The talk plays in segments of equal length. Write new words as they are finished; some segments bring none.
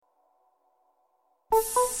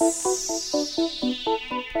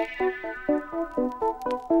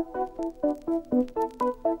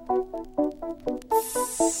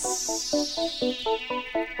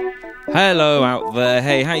Hello out there,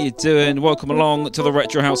 hey, how you doing? Welcome along to the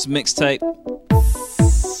Retro House mixtape.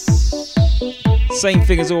 Same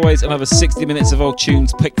thing as always, another 60 minutes of old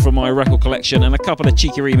tunes picked from my record collection and a couple of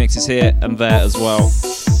cheeky remixes here and there as well.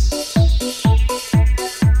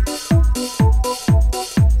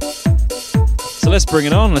 So let's bring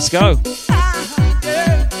it on, let's go.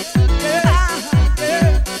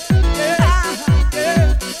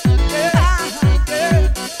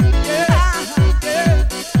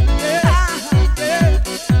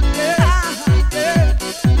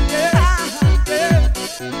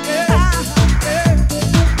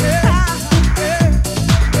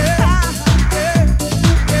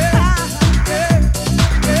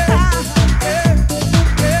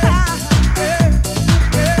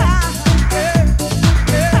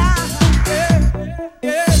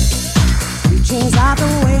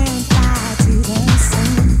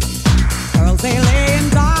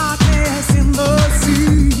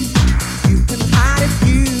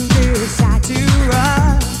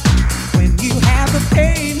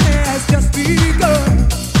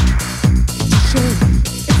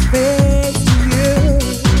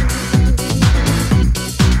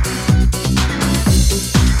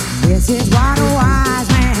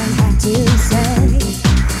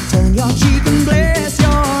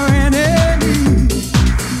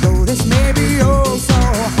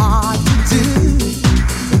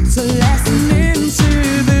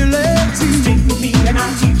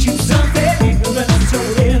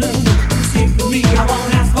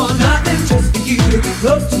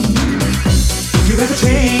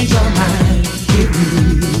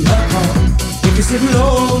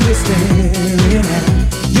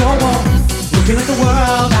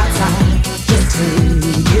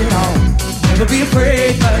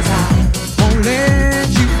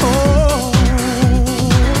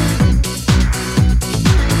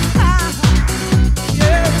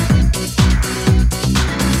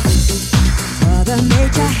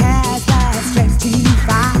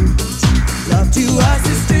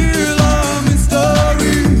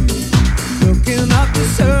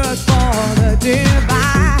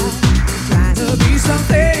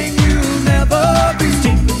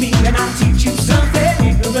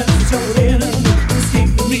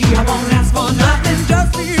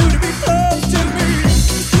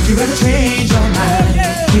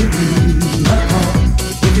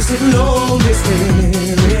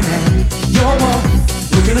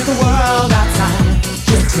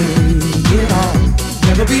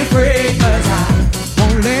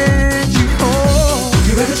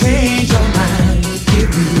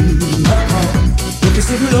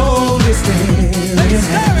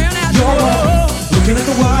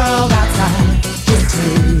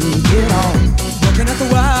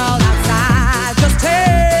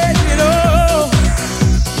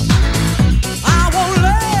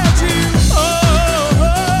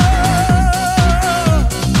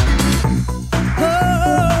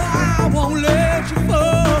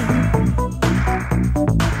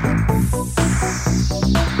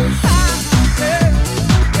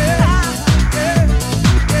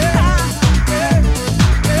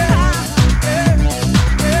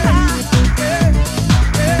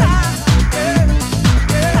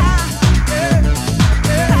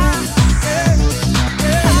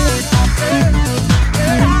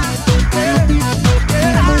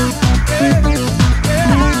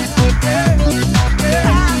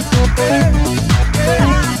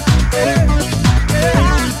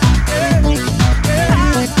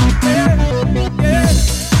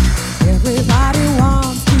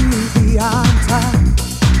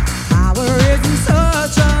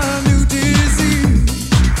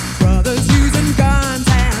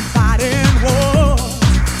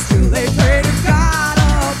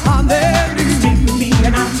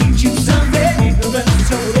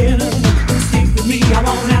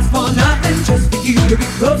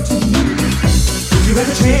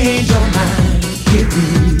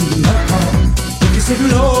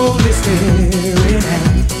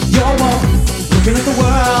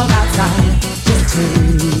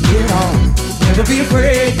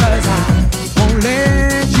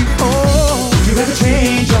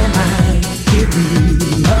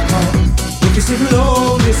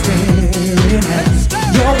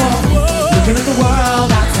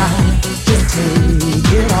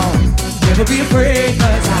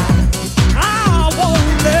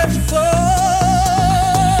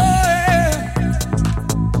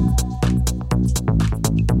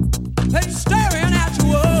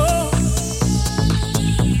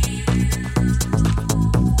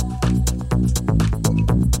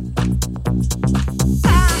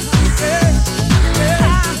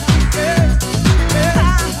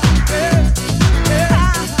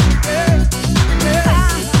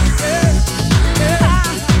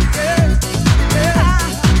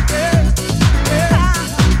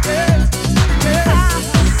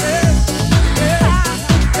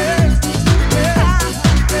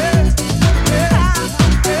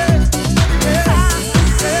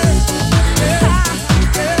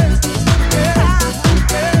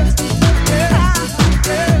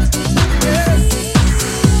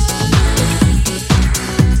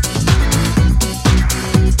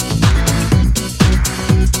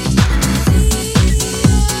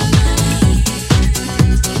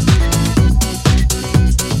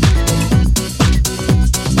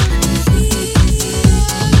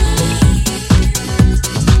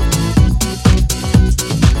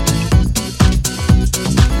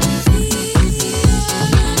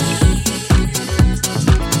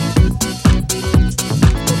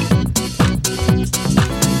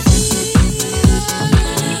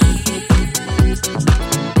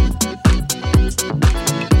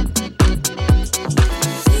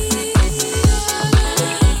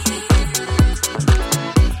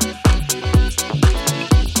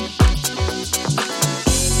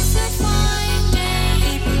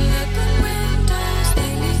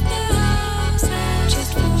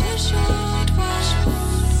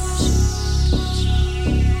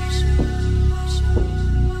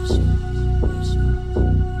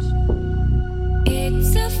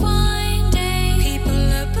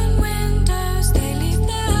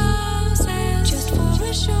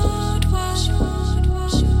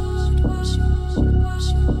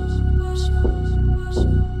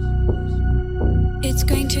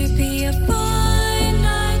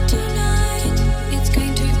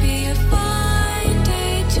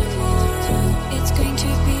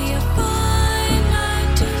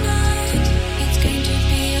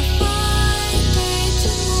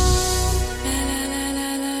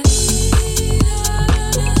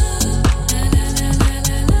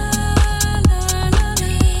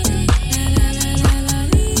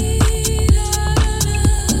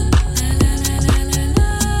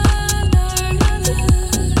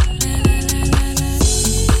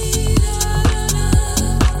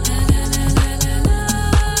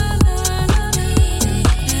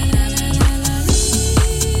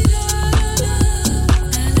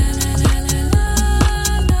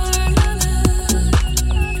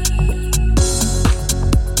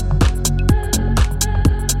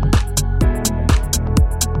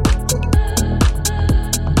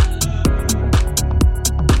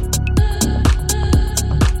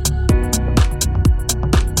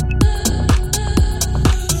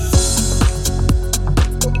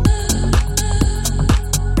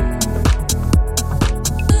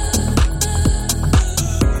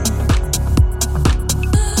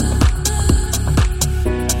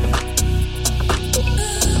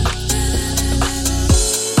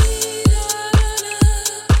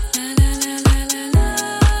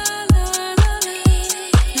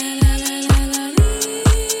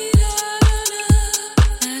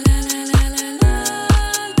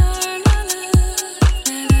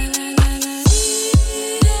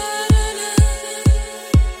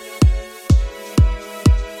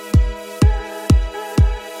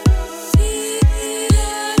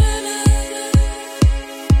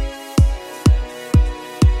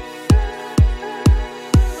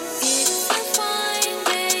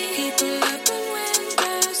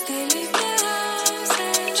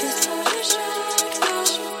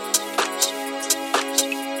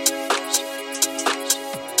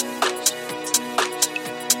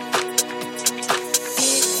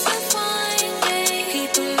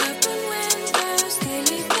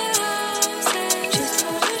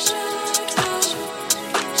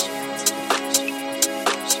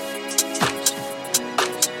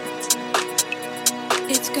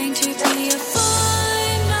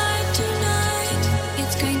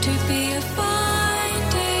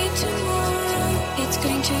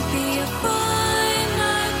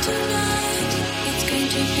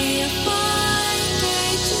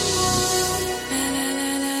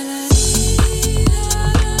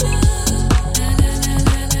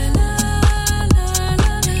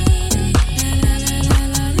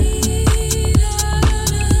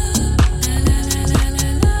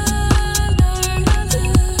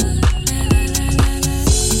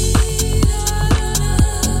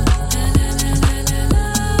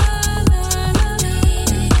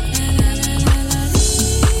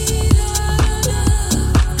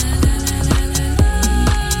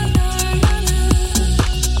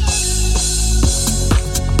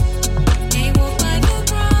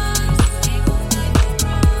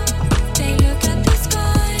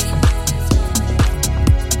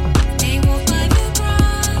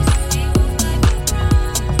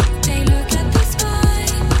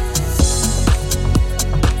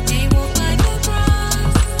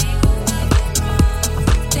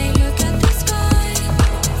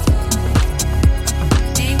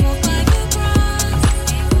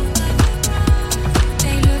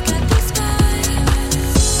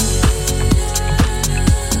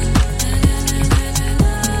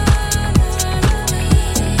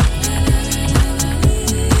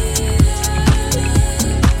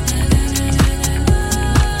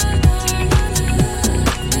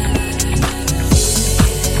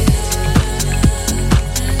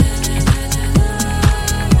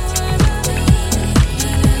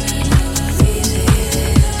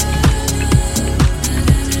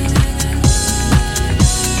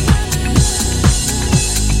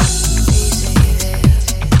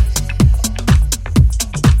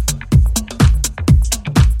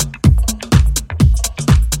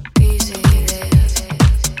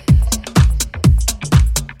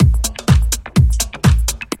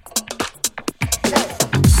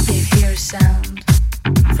 sound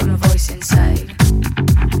from a voice inside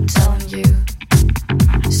telling you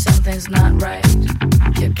something's not right.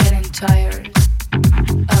 You're getting tired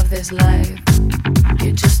of this life.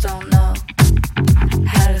 You just don't know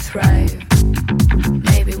how to thrive.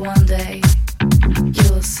 Maybe one day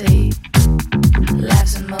you will see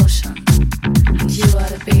life's in motion and you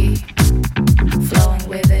ought to be flowing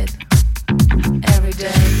with it every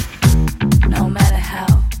day, no matter how.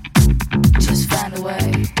 Just find a way.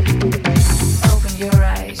 Open your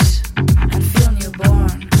eyes and feel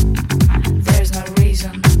newborn. There's no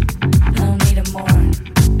reason, no need to mourn.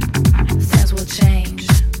 Things will change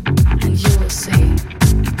and you will see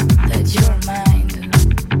that your mind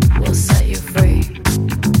will set you free.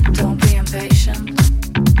 Don't be impatient,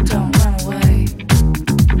 don't run away.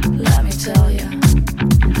 Let me tell you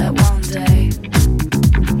that one day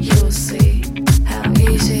you will see how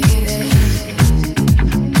easy it is.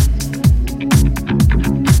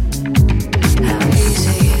 How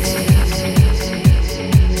easy it is.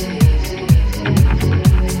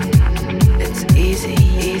 It's easy,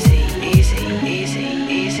 easy, easy,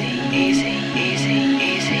 easy, easy, easy,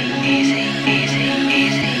 easy, easy,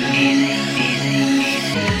 easy, easy,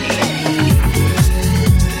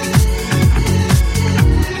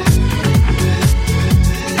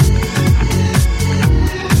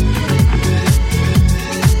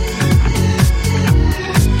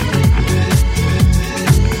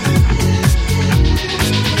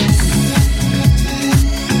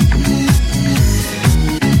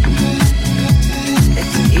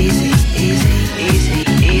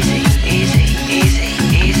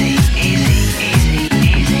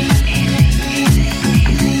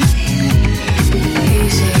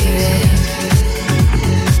 easy,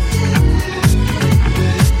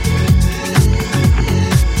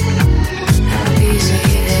 easy,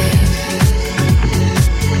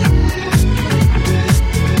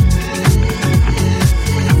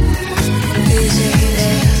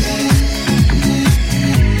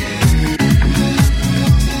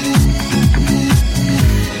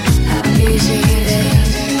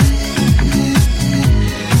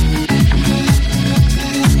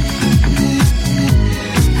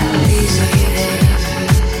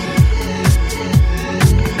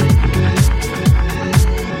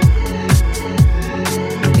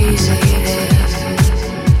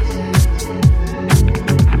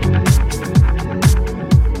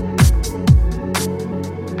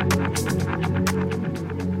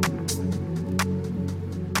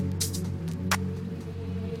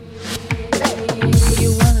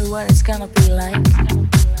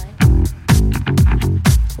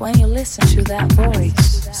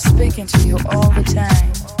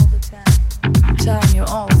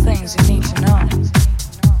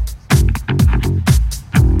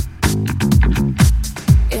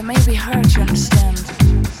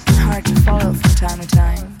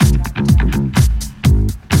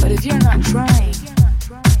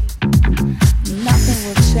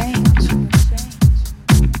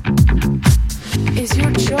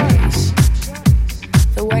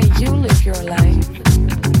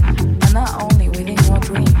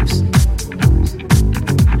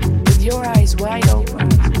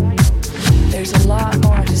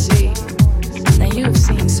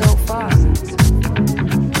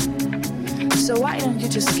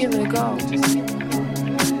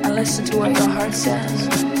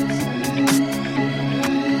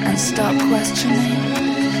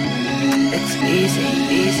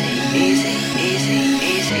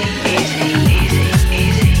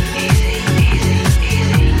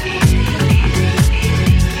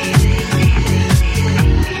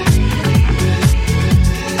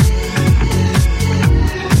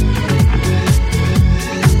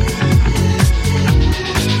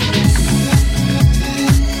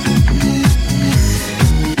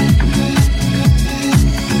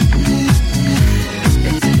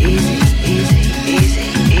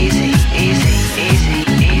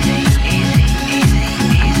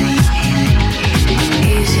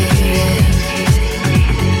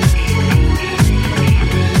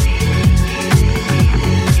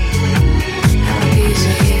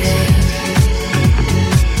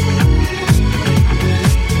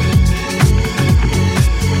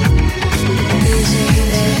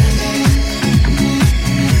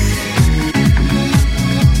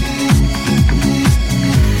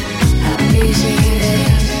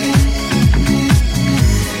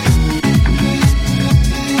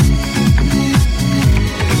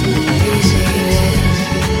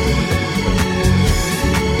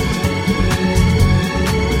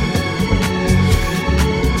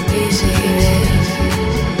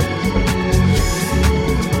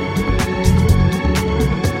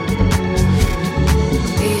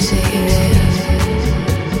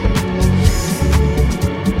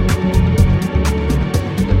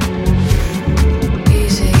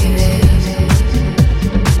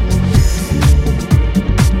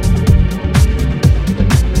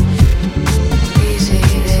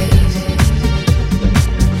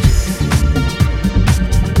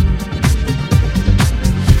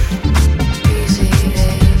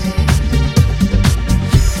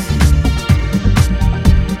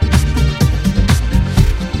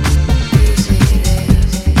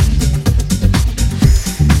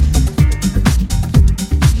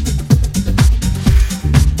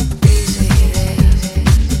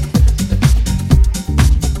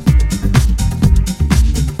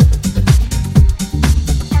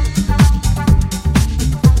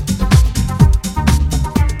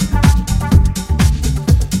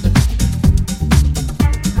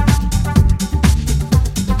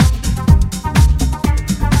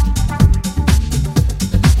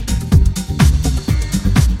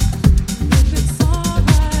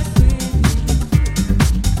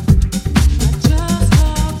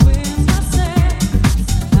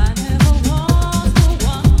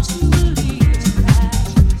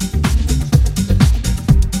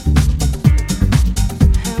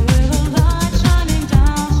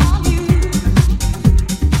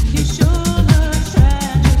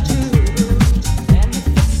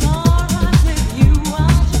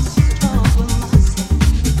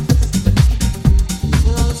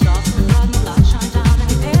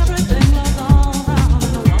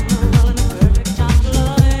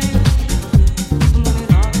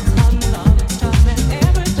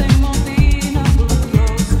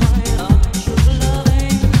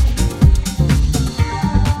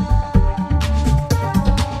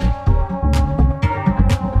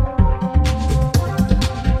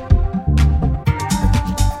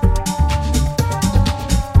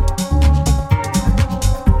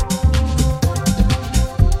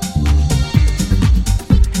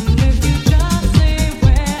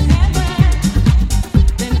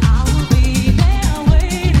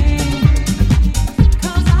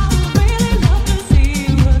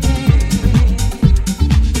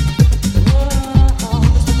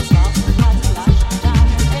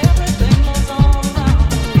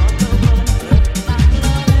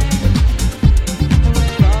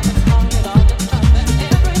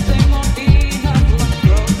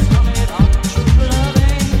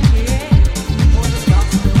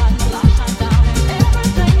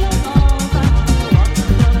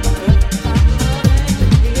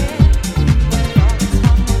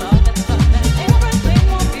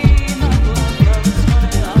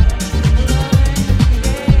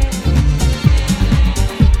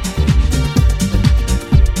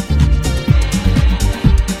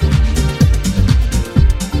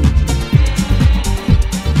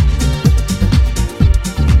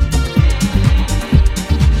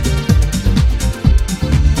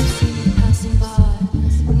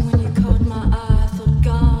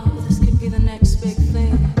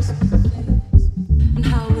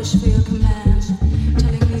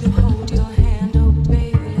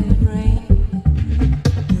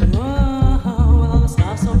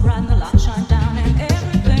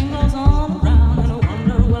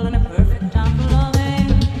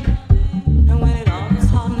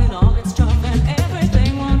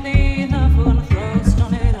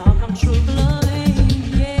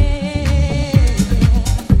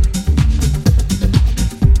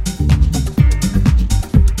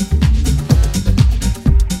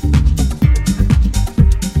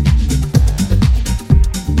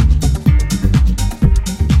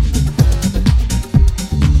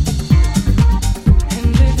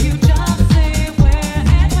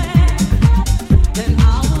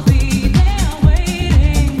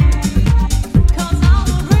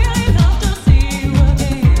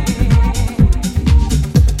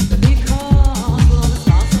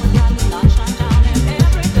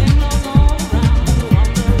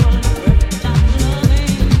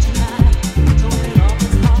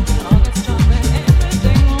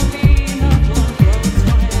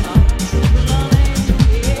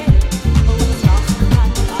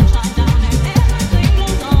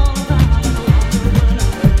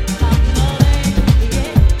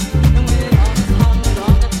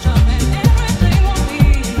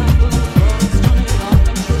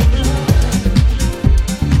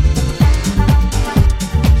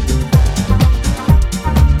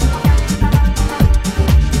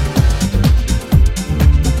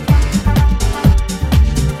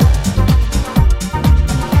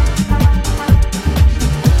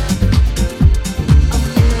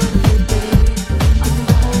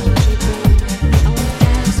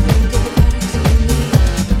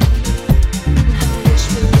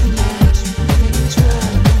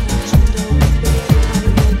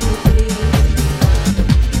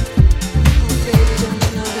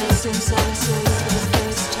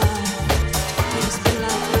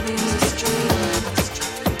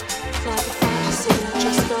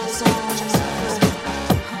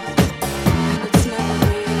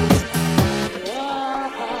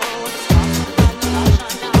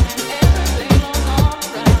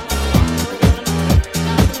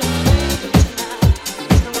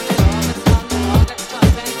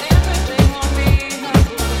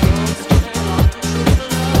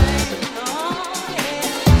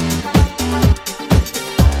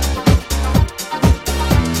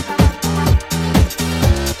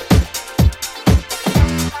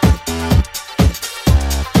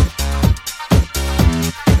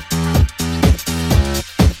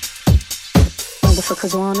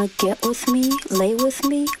 Motherfuckers wanna get with me, lay with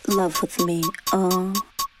me, love with me,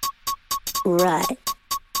 right.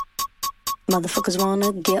 Motherfuckers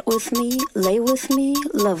wanna get with me, lay with me,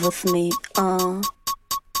 love with me,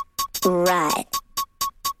 right.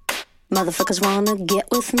 Motherfuckers wanna get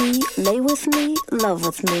with me, lay with me, love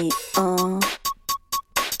with me,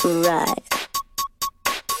 right.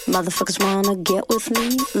 Motherfuckers wanna get with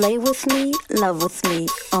me, lay with me, love with me,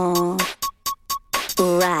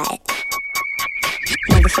 right.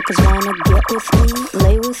 Motherfuckers wanna get with me,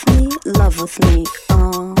 lay with me, love with me,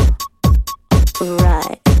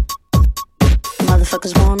 right.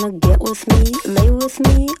 Motherfuckers wanna get with me, lay with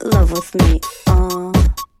me, love with me,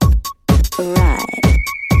 right.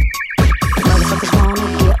 Motherfuckers wanna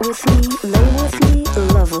get with me, lay with me,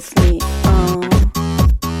 love with me,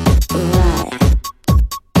 right.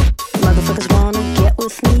 Motherfuckers wanna get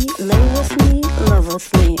with me, lay with me, love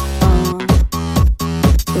with me,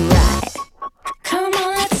 right. Come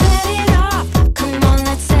on, let's set it off. Come on,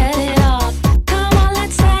 let's set it off. Come on,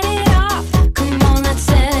 let's set it off. Come on, let's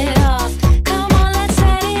set it off. Come on, let's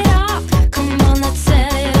set it off. Come on, let's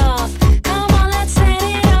set it off. Come on, let's set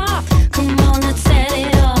it off. Come on, let's set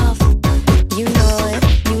it off. You know it,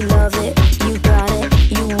 you love it, you got it,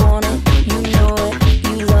 you want it, you know it,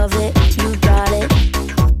 you love it, you got it.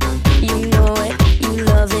 You know it, you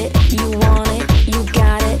love it, you want it, you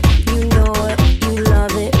got it, you know it, you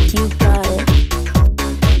love it, you got it.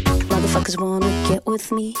 Motherfuckers wanna get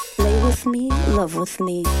with me, lay with me, love with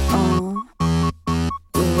me,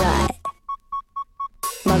 right.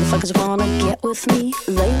 Motherfuckers wanna get with me,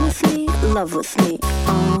 lay with me, love with me,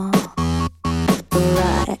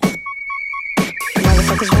 right.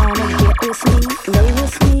 Motherfuckers wanna get with me, lay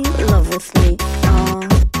with me, love with me,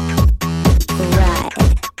 right.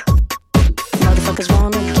 Motherfuckers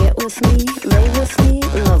wanna get with me, lay with me,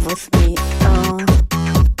 love with me,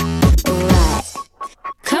 right.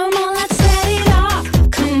 Come on, let's set it off.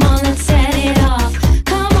 Come on, let's set it off.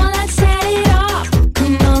 Come on, let's set it off.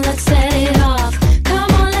 Come on, let's set it off.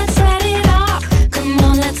 Come on, let's set it off. Come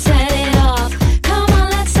on, let's set it off. Come on,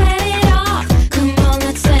 let's set it off. Come on,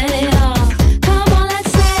 let's set it off. Come on,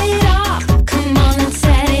 let's set it off. Come on,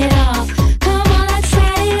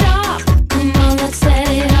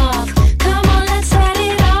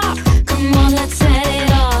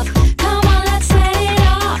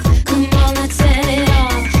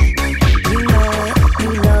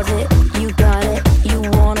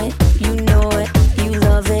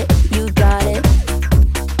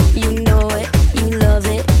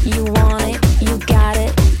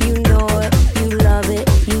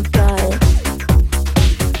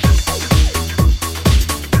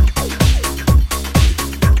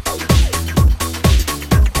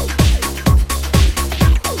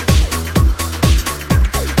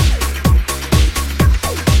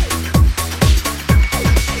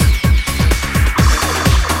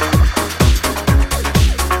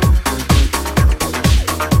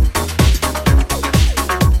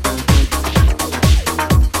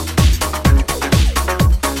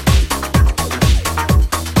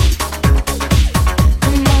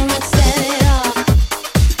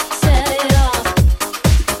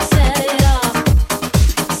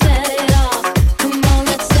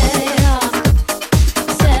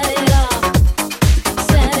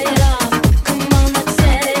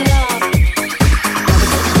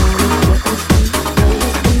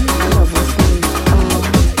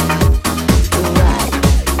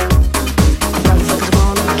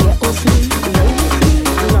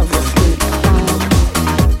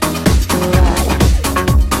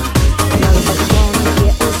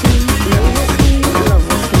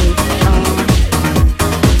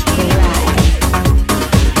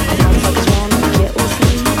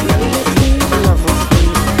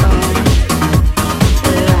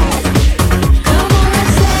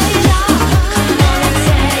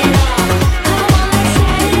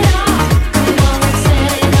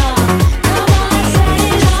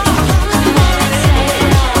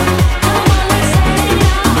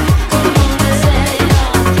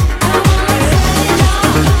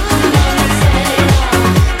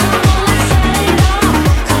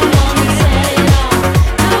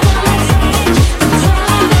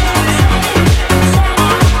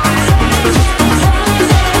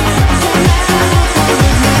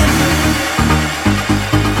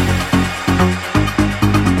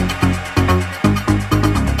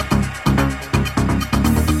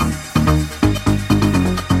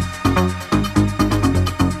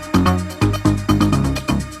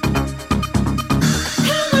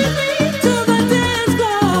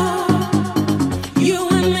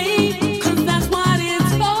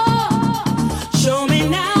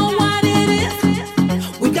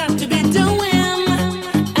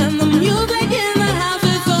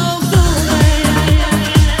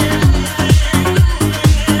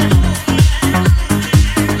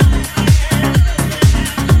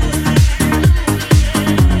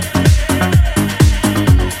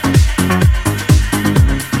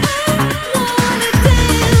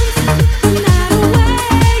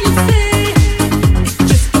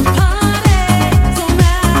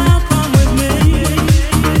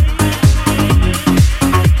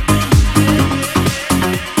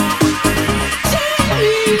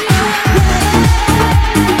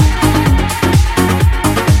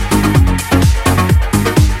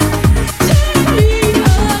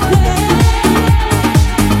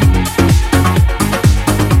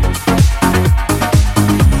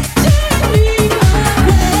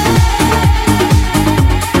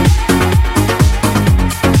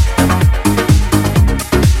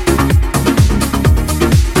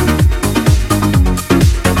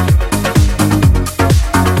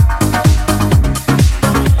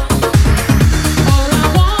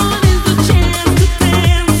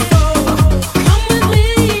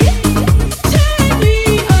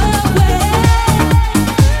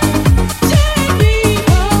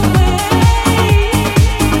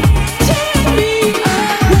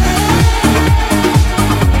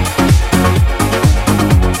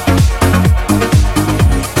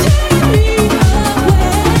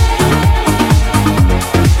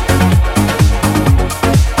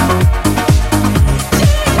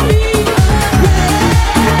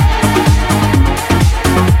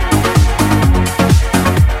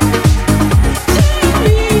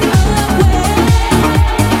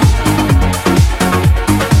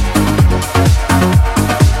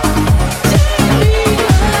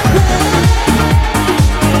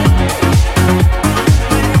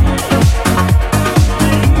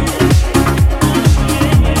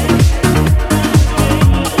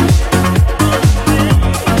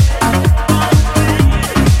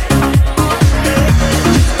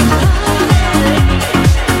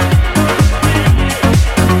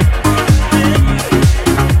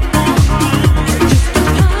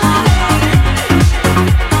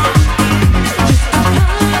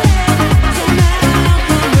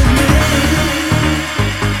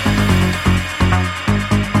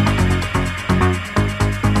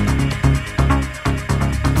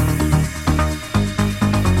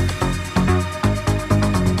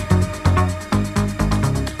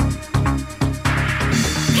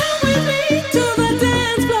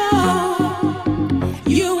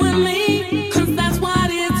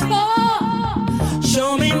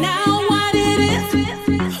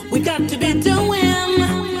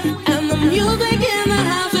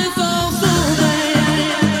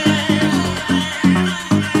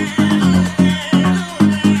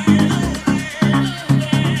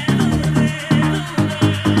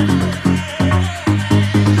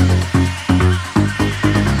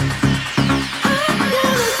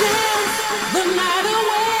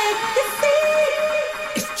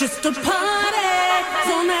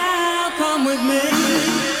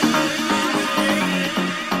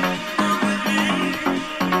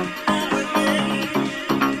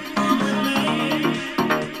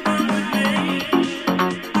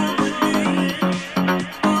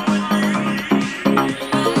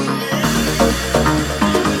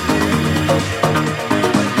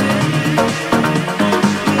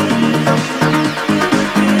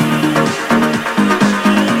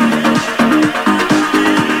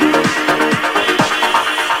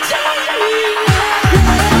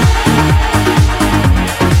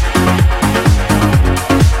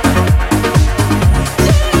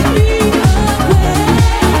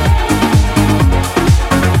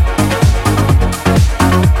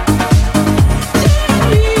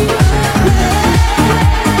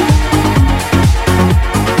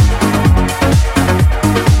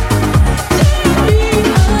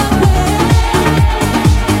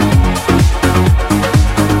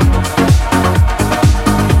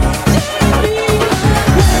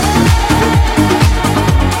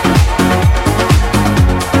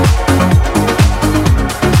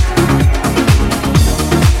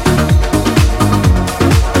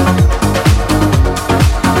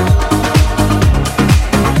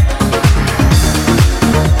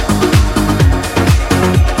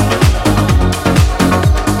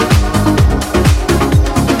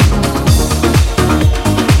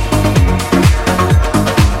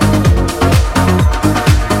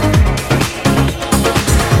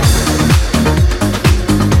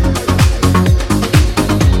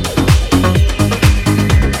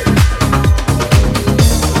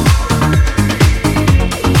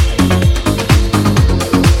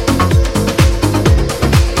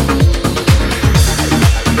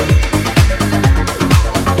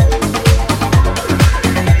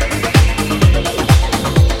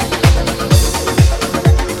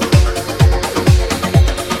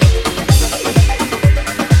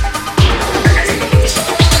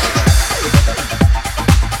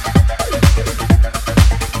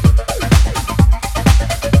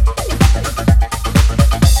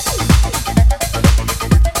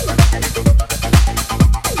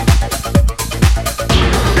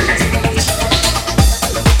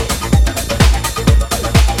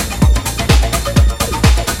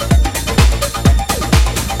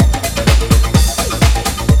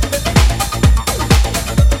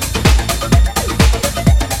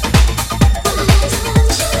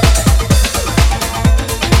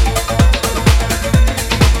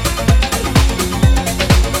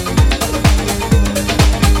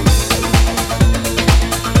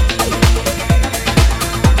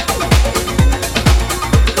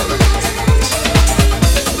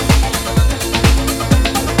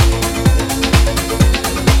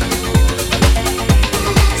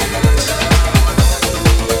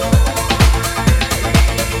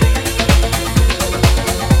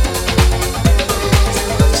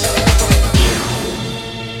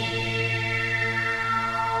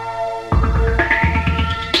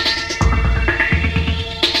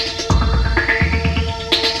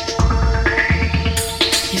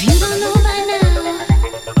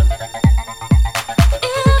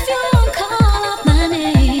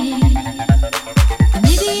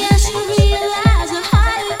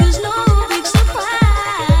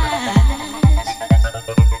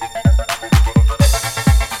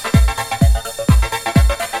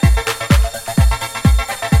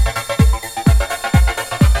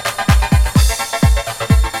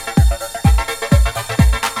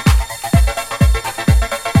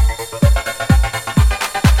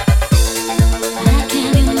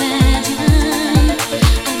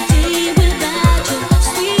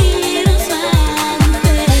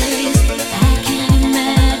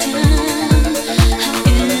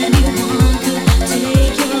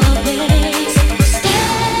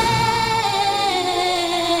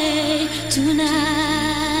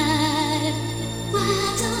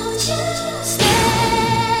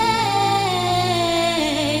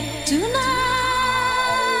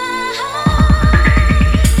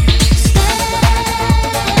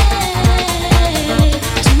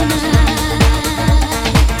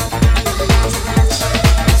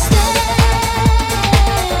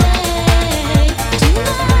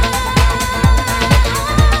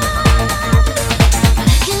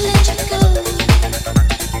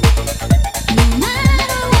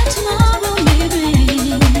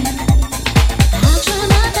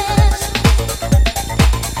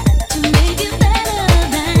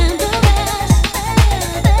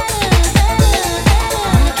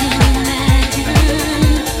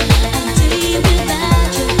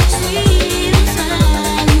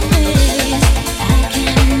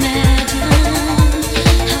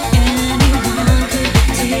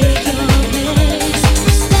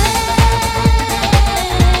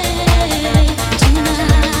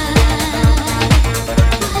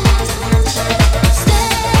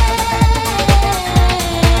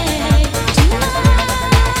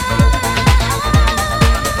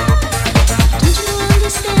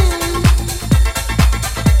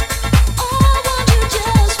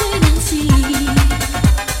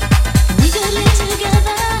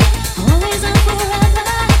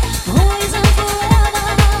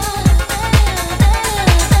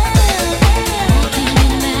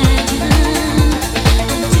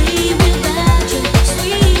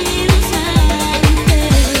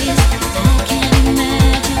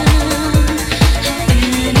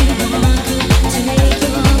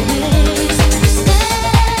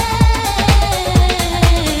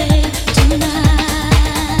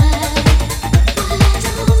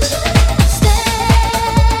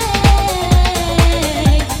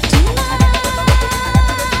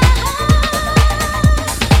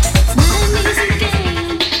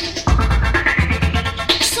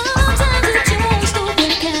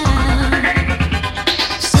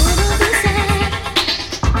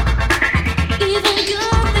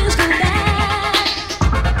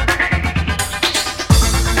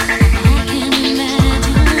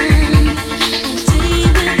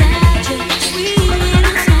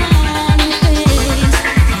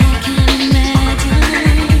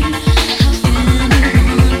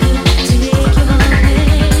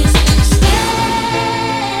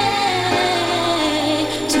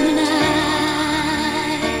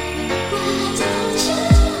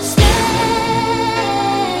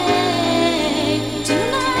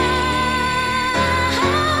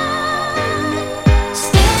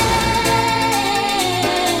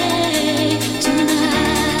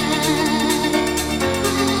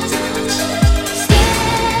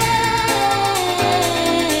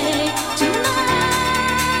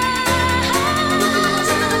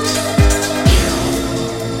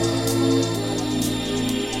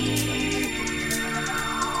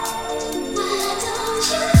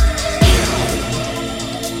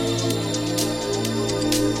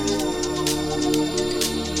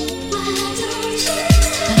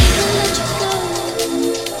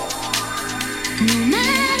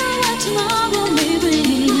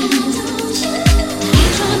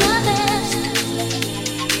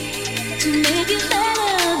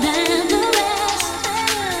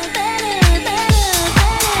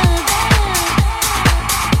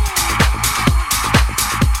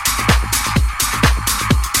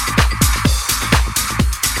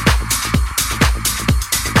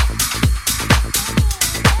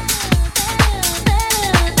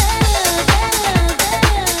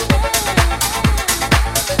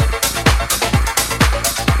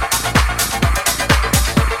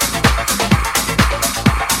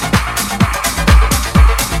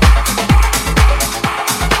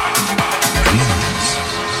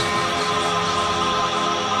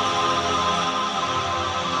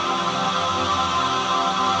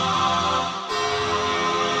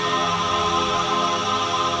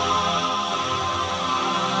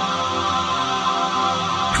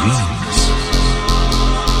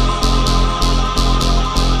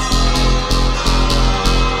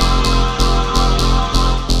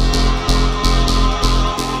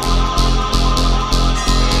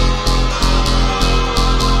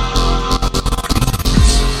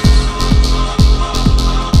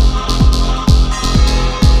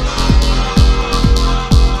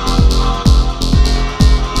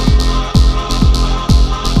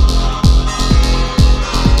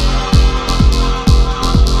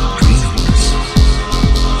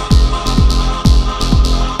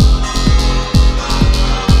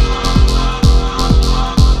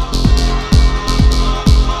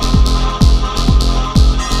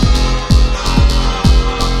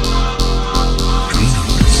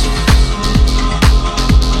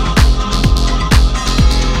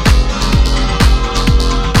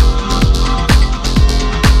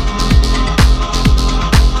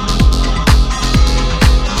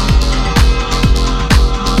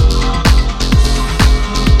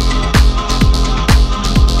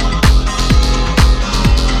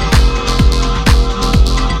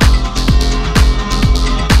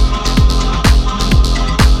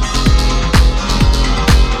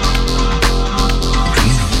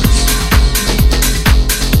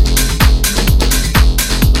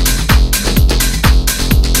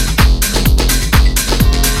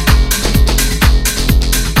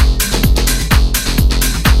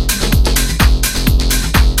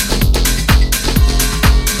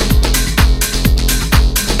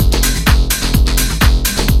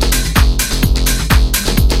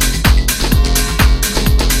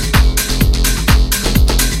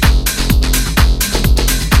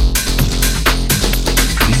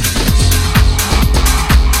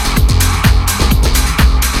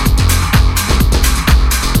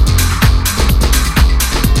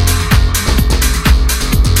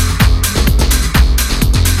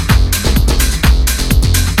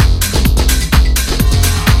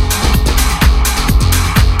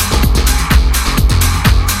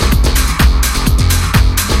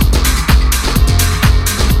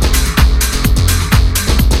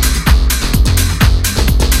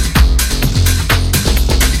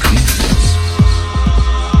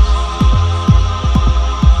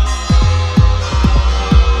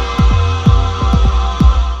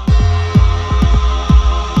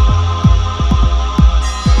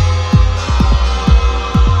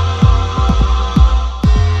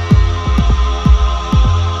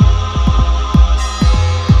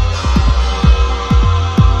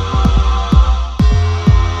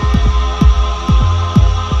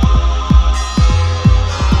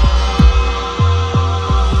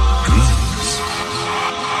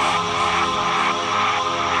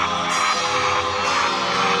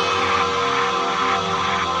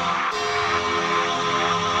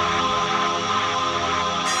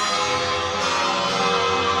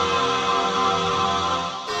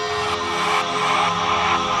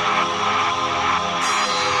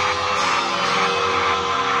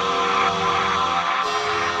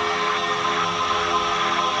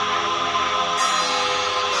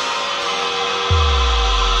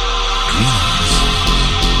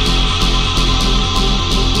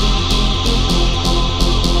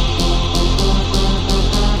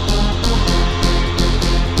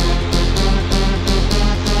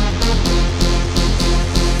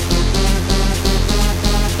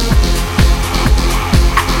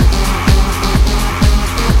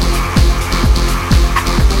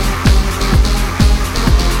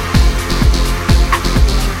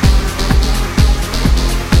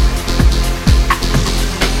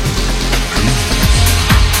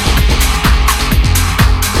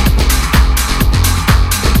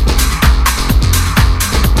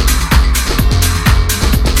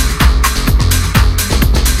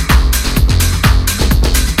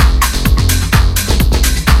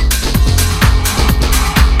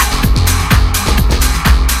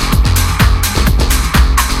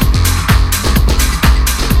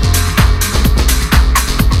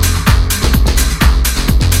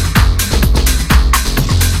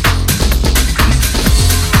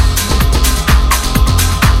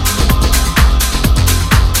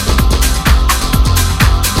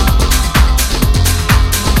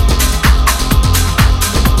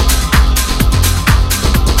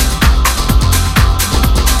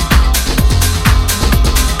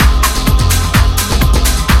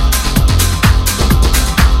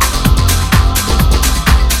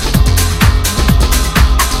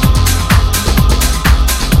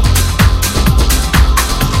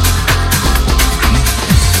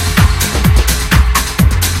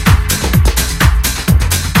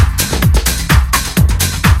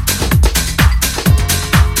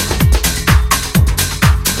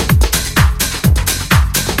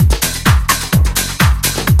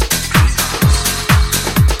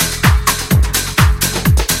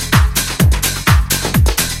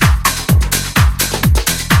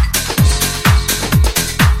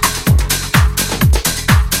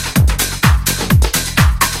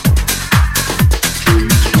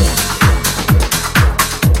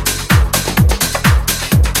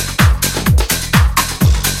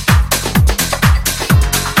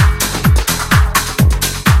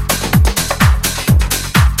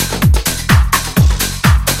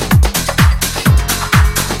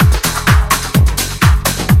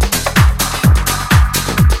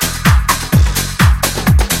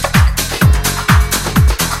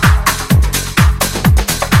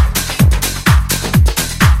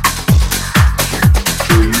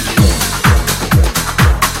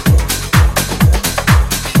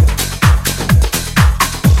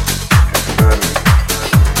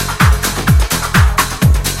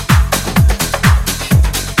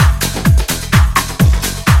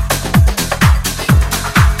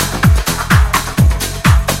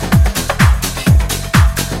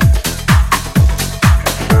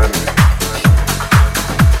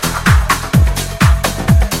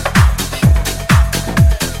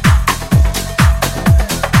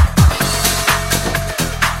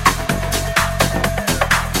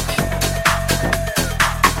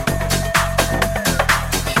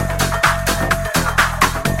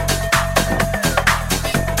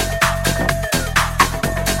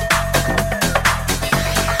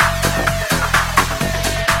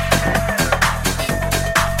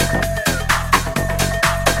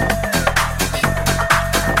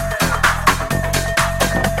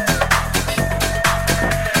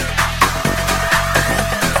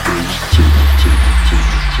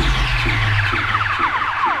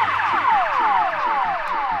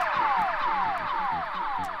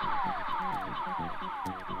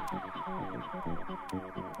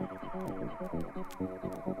 It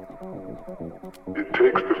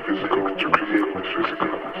takes the physical to create the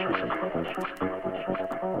physical.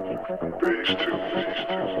 Phase 2.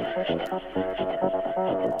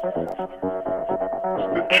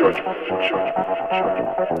 The judgment.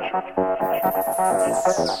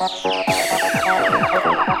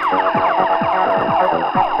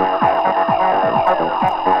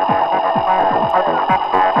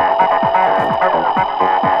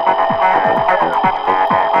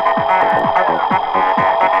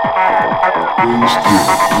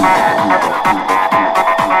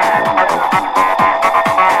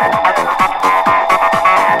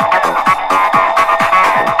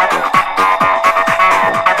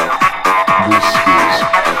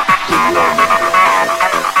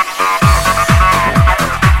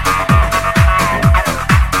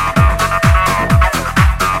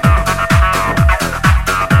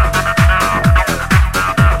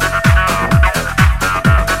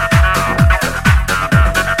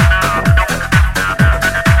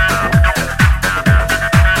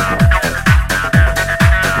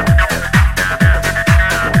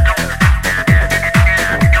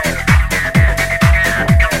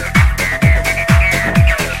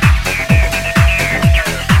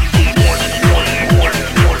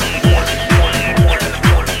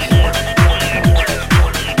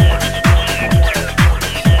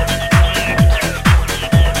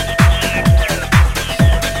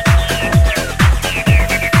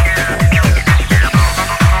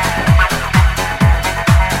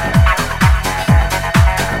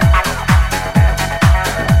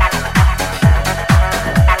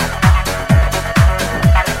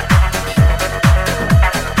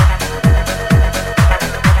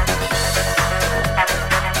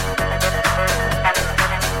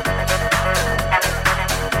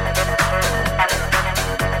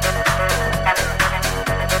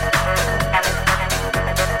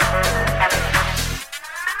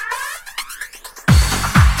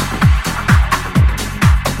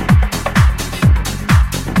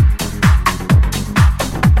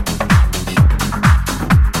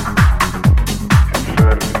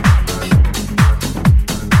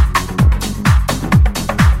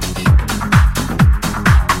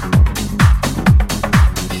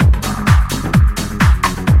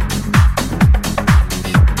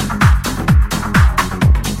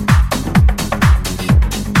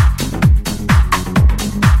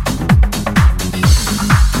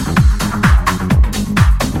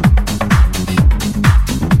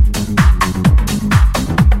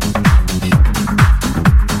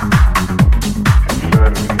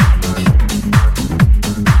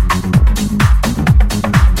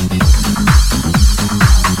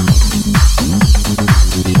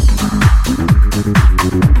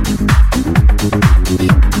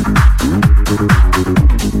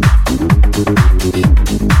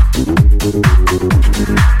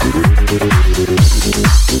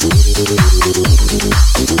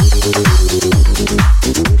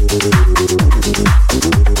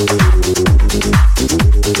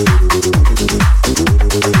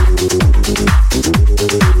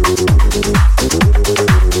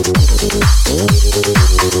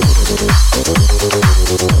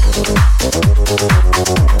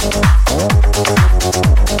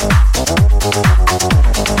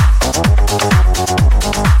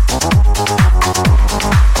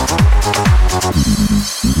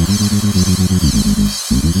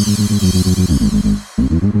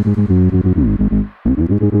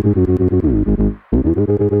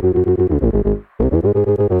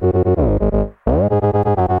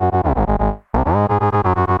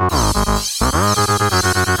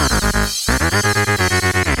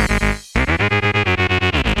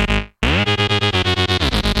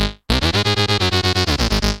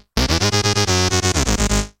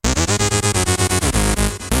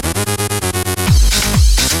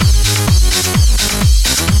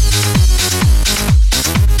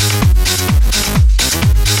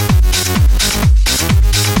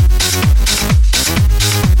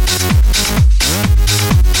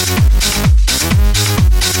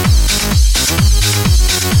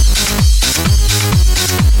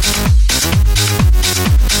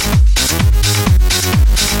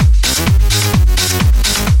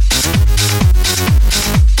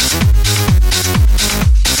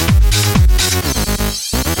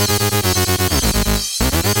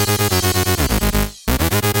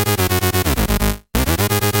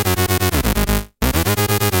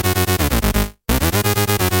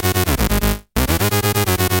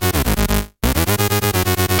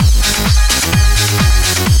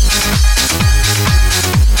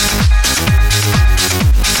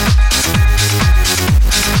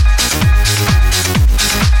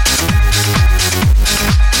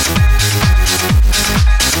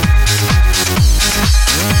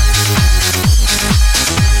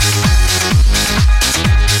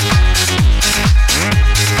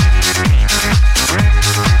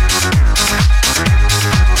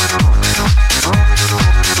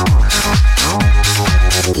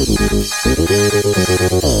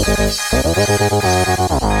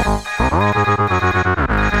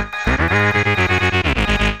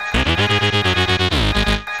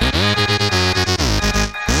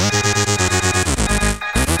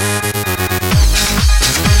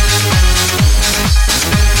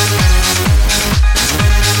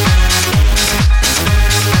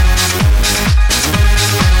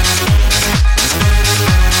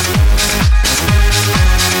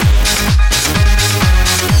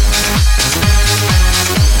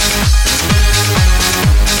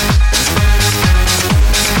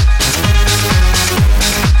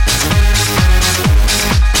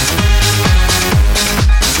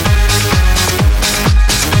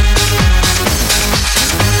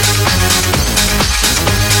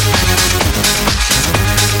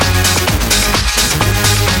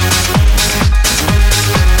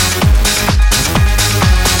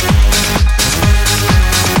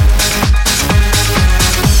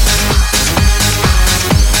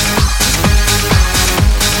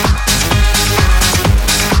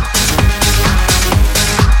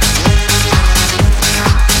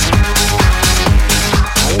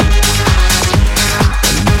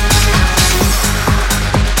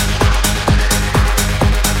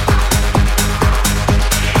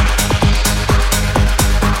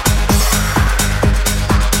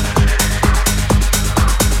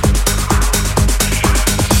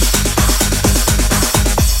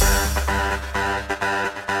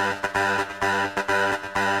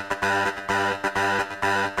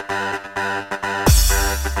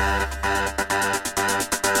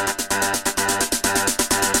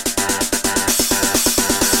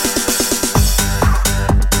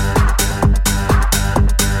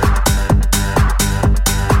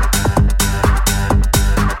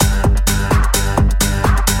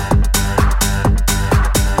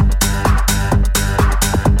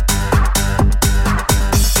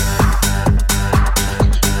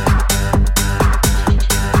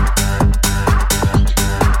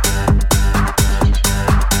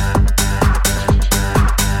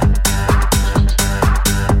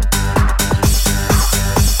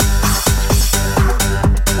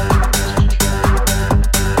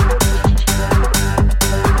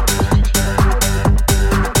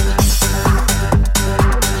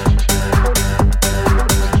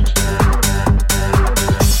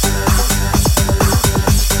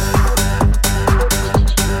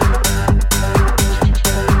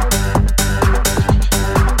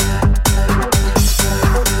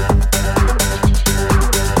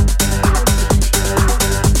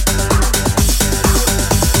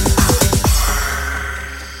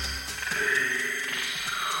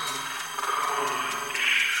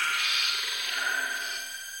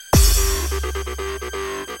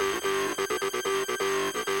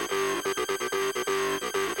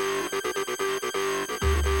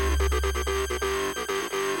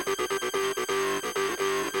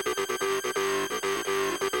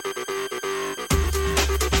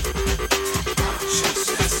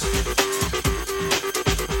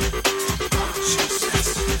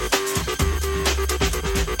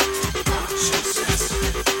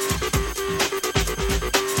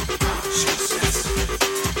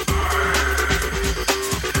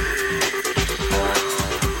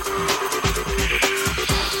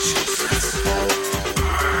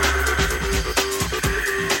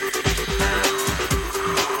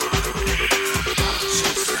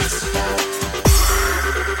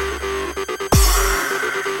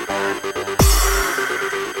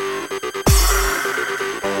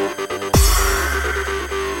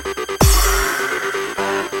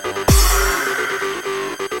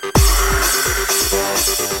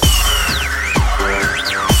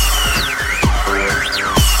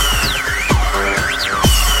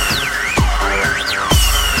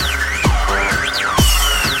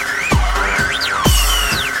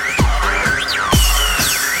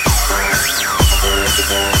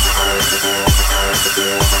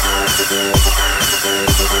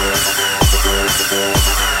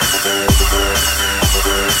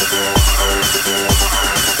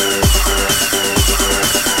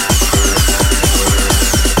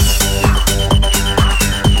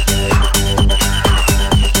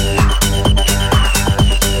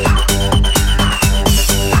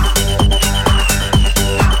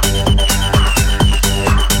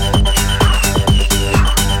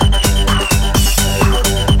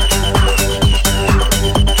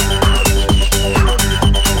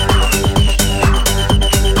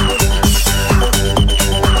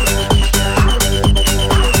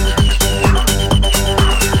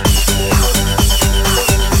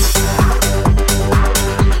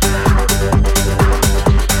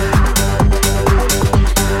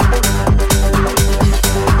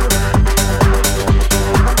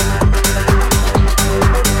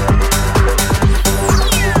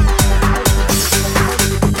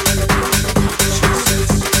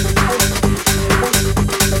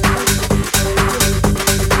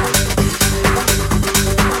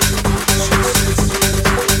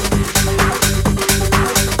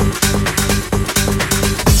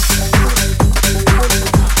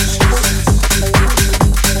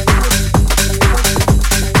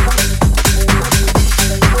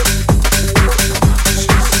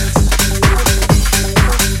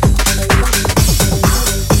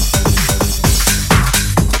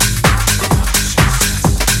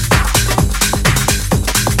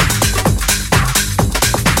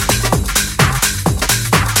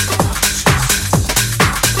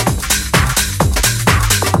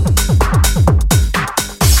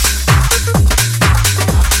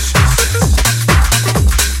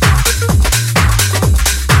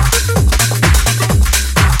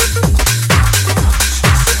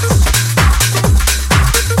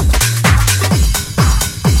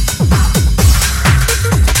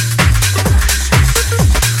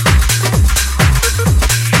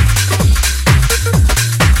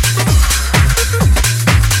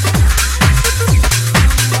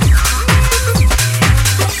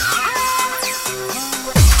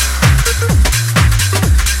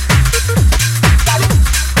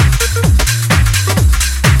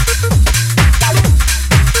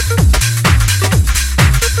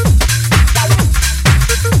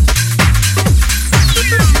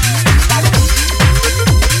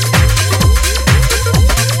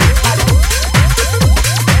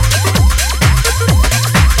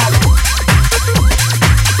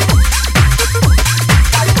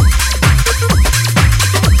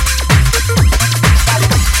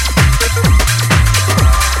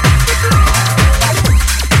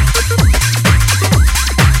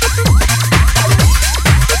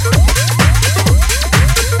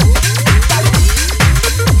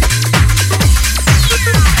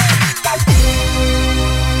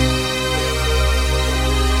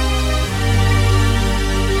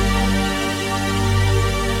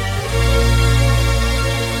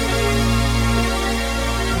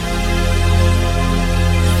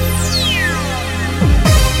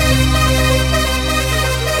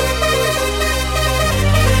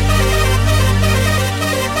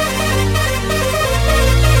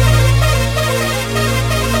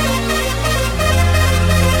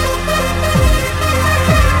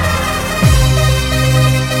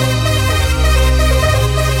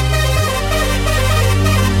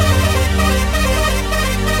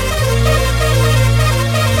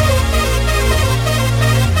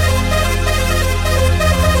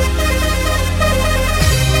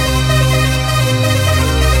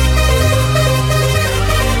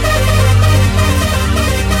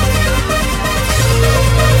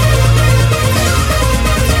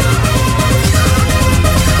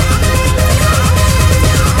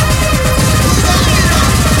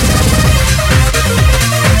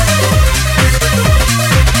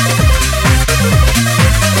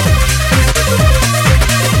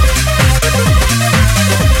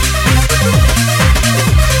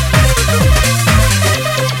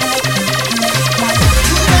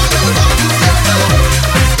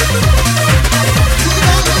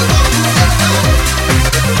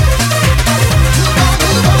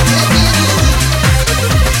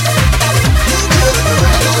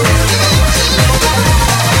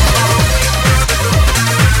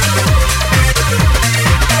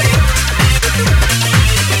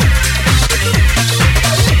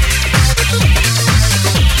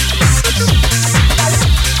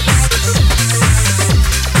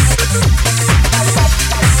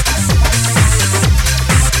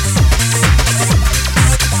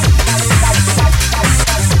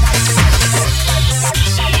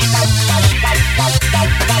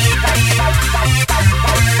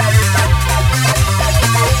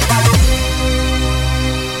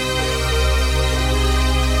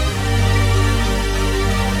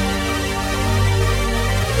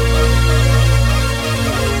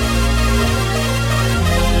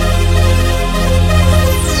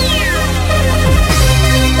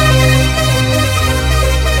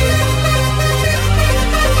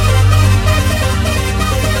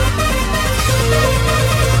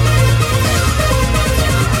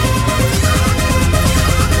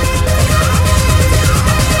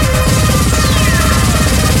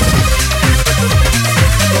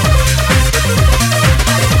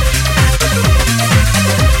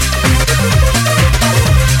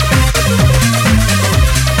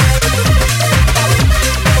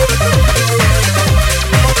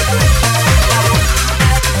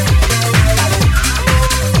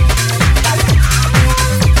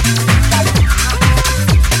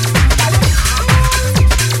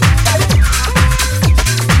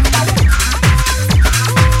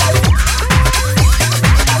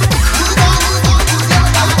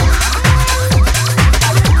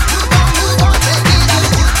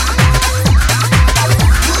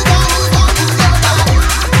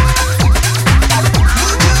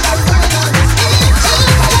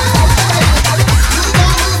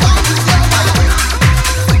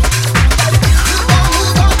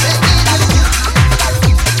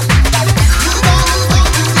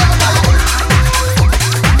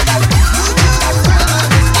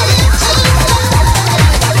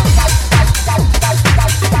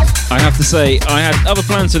 say, I had other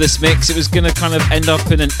plans for this mix. It was going to kind of end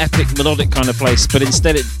up in an epic melodic kind of place, but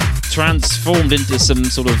instead it transformed into some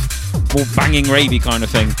sort of more banging ravey kind of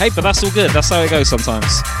thing. Hey, but that's all good. That's how it goes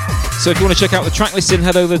sometimes. So if you want to check out the track listing,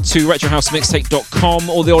 head over to retrohousemixtape.com.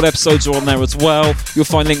 All the old episodes are on there as well. You'll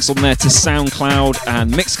find links on there to SoundCloud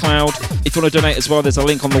and Mixcloud. If you want to donate as well, there's a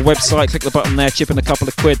link on the website. Click the button there, chip in a couple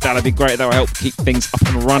of quid. That'll be great. That'll help keep things up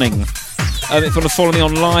and running. If you want to follow me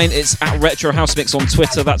online, it's at Retro House Mix on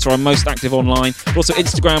Twitter. That's where I'm most active online. But also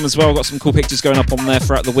Instagram as well. Got some cool pictures going up on there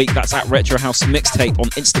throughout the week. That's at Retro House Mixtape on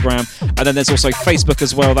Instagram. And then there's also Facebook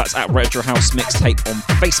as well. That's at Retro House Mixtape on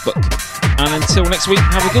Facebook. And until next week,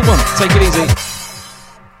 have a good one. Take it easy.